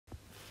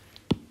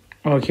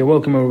Okay,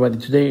 welcome everybody.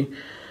 Today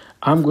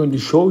I'm going to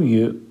show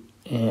you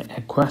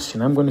a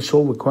question. I'm going to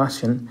solve a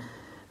question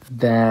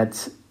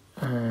that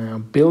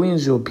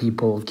billions of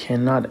people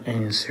cannot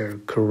answer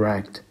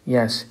correct.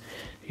 Yes,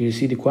 you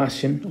see the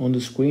question on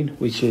the screen,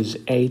 which is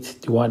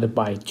 8 divided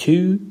by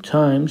 2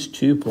 times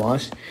 2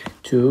 plus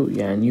 2.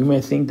 Yeah, and you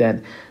may think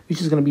that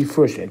which is going to be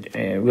first.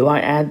 Will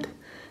I add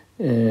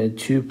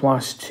 2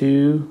 plus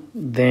 2,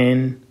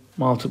 then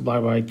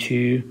multiply by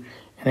 2,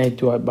 and 8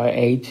 divided by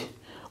 8?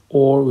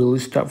 Or will you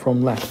start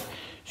from left?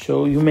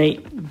 So you may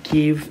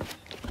give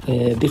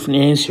different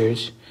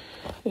answers,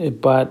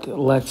 but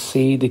let's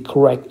see the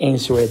correct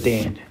answer at the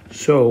end.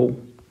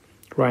 So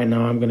right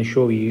now I'm going to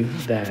show you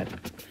that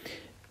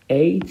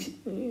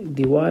 8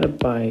 divided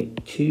by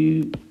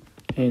 2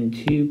 and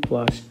 2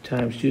 plus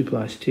times 2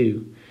 plus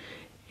 2.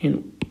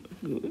 And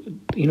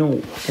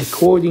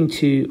according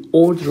to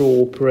order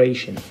of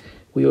operation,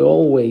 we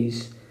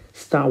always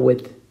start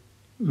with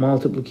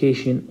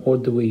multiplication or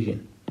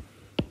division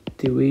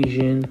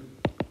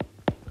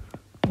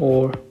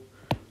or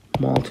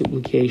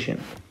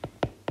multiplication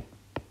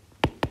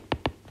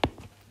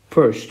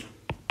first.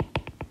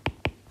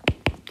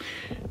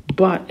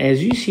 But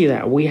as you see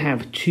that we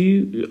have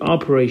two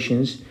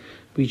operations,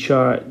 which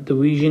are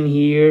division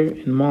here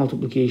and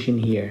multiplication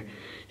here.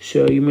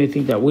 So you may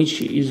think that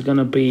which is going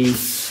to be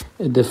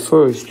the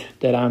first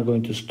that I'm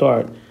going to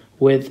start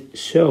with.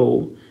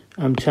 So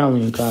I'm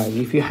telling you guys,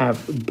 if you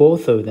have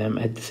both of them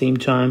at the same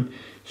time,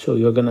 so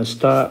you're going to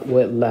start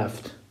with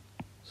left.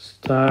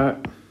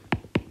 Start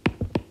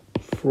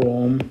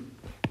from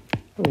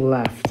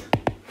left.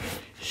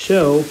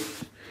 So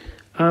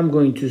I'm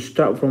going to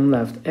start from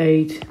left.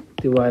 8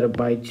 divided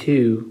by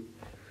 2.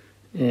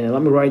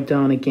 Let me write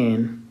down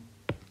again.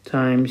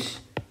 Times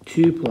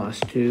 2 plus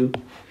 2.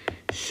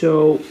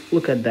 So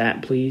look at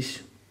that,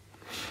 please.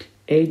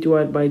 8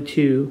 divided by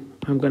 2.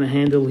 I'm going to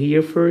handle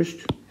here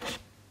first.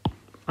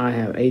 I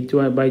have 8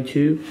 divided by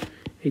 2.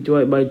 8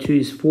 divided by 2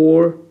 is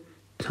 4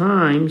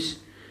 times.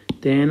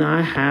 Then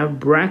I have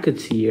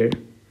brackets here.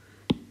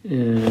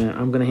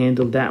 I'm going to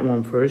handle that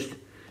one first.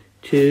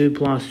 2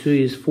 plus 2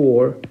 is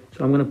 4.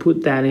 So I'm going to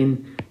put that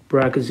in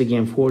brackets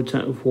again. 4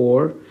 times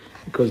 4.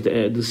 Because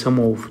the sum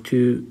of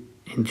 2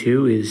 and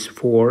 2 is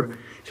 4.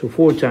 So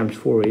 4 times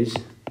 4 is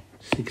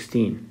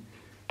 16.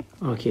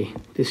 Okay,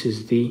 this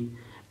is the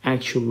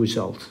actual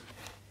result.